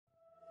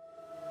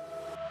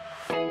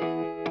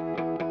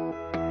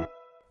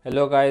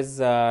Hello guys,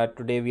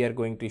 today we are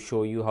going to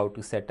show you how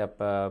to set up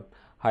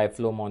high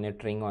flow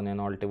monitoring on an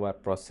Altivar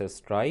process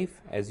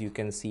drive. As you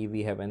can see,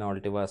 we have an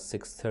Altivar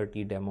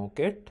 630 demo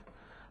kit.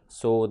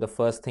 So the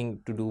first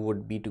thing to do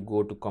would be to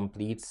go to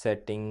complete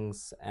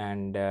settings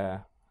and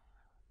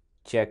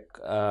check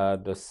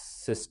the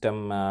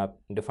system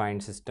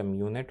defined system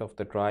unit of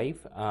the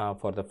drive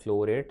for the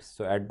flow rate.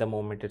 So at the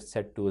moment it's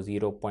set to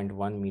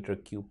 0.1 meter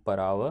cube per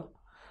hour.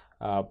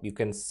 You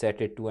can set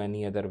it to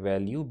any other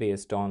value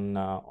based on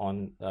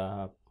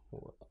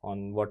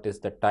what is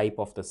the type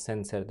of the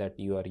sensor that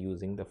you are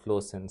using, the flow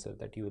sensor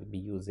that you will be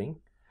using.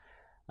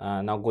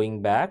 Now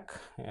going back,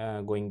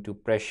 going to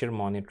pressure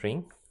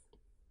monitoring,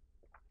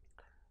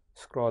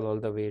 scroll all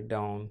the way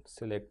down,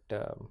 select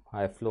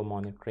high flow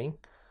monitoring.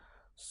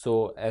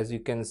 So as you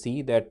can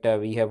see that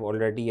we have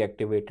already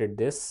activated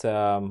this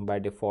by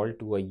default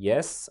to a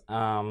yes.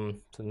 So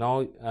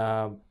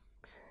now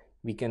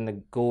we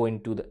can go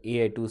into the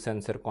AI2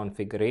 sensor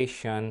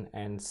configuration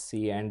and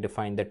see and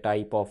define the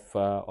type of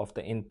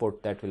the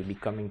input that will be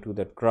coming to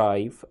the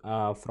drive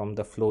from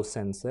the flow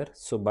sensor.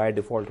 So by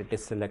default it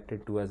is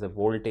selected to as a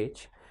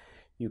voltage.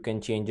 You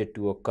can change it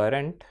to a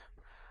current.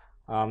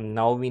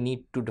 Now we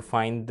need to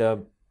define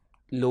the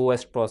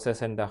lowest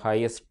process and the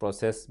highest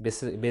process.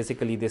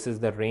 Basically this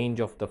is the range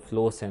of the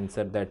flow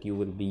sensor that you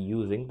will be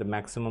using, the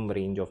maximum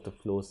range of the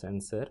flow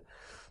sensor.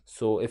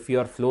 So if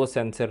your flow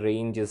sensor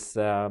range is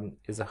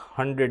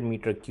 100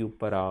 meter cube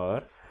per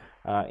hour,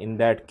 in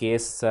that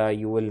case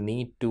you will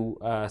need to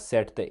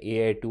set the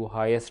AI2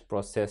 highest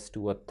process to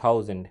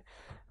 1000.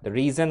 The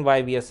reason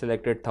why we have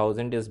selected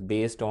 1000 is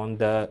based on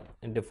the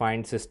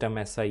defined system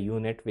SI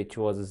unit, which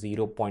was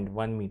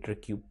 0.1 meter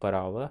cube per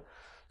hour.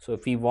 So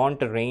if we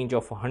want a range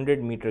of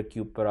 100 meter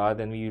cube per hour,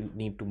 then we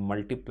need to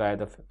multiply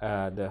the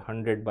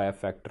 100 by a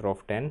factor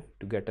of 10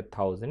 to get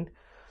 1000.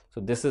 So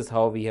this is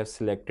how we have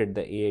selected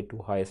the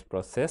AI2 highest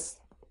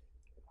process.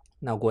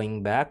 Now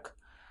going back,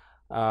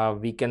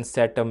 we can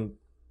set a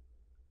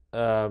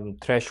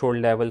threshold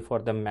level for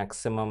the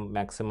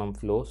maximum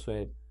flow.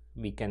 So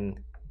we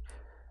can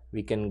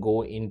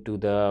go into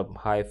the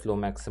high flow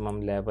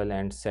maximum level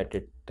and set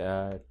it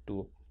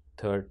to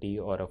 30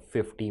 or a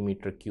 50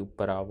 meter cube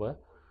per hour.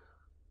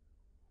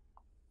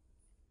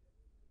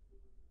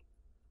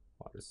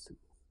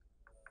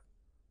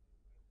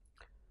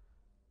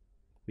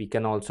 We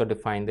can also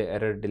define the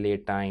error delay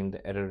time,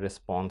 the error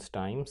response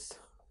times.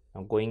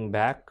 Now going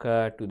back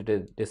to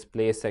the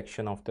display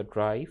section of the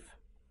drive,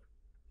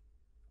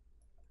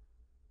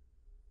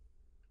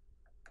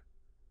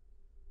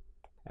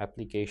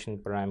 application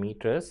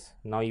parameters.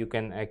 Now you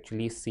can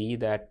actually see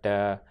that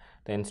the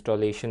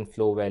installation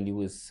flow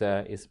value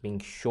is being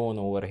shown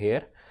over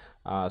here.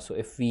 So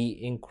if we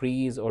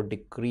increase or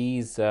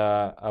decrease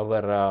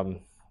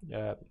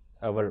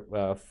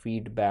our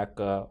feedback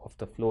of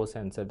the flow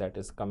sensor that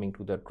is coming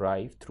to the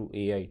drive through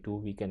AI2,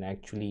 we can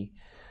actually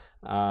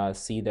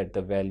see that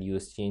the value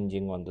is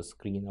changing on the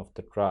screen of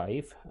the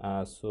drive.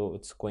 So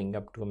it's going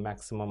up to a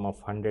maximum of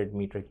 100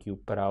 meter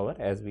cube per hour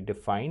as we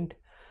defined.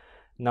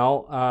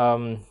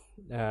 Now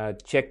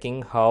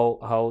checking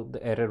how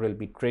the error will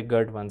be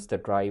triggered once the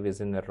drive is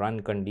in a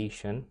run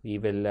condition,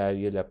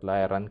 we'll apply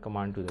a run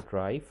command to the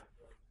drive.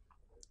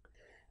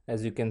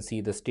 As you can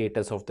see, the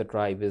status of the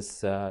drive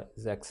is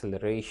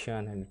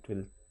acceleration, and it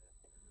will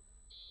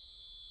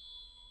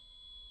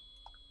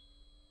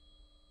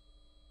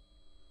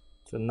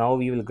so now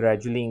we will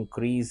gradually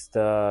increase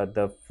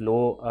the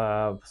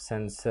flow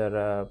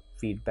sensor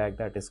feedback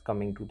that is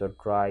coming to the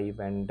drive,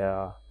 and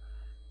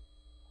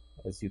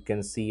as you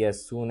can see,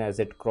 as soon as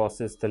it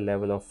crosses the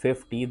level of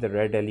 50, the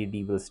red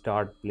LED will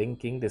start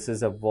blinking. This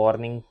is a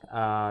warning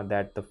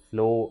that the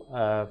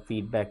flow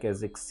feedback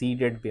has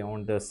exceeded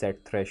beyond the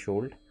set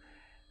threshold,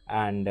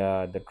 and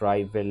the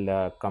drive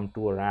will come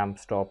to a ramp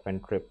stop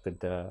and trip with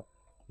the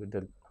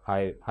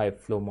high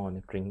flow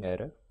monitoring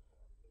error.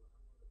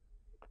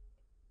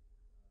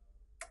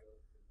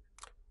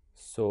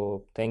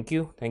 So thank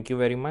you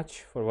very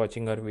much for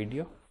watching our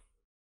video.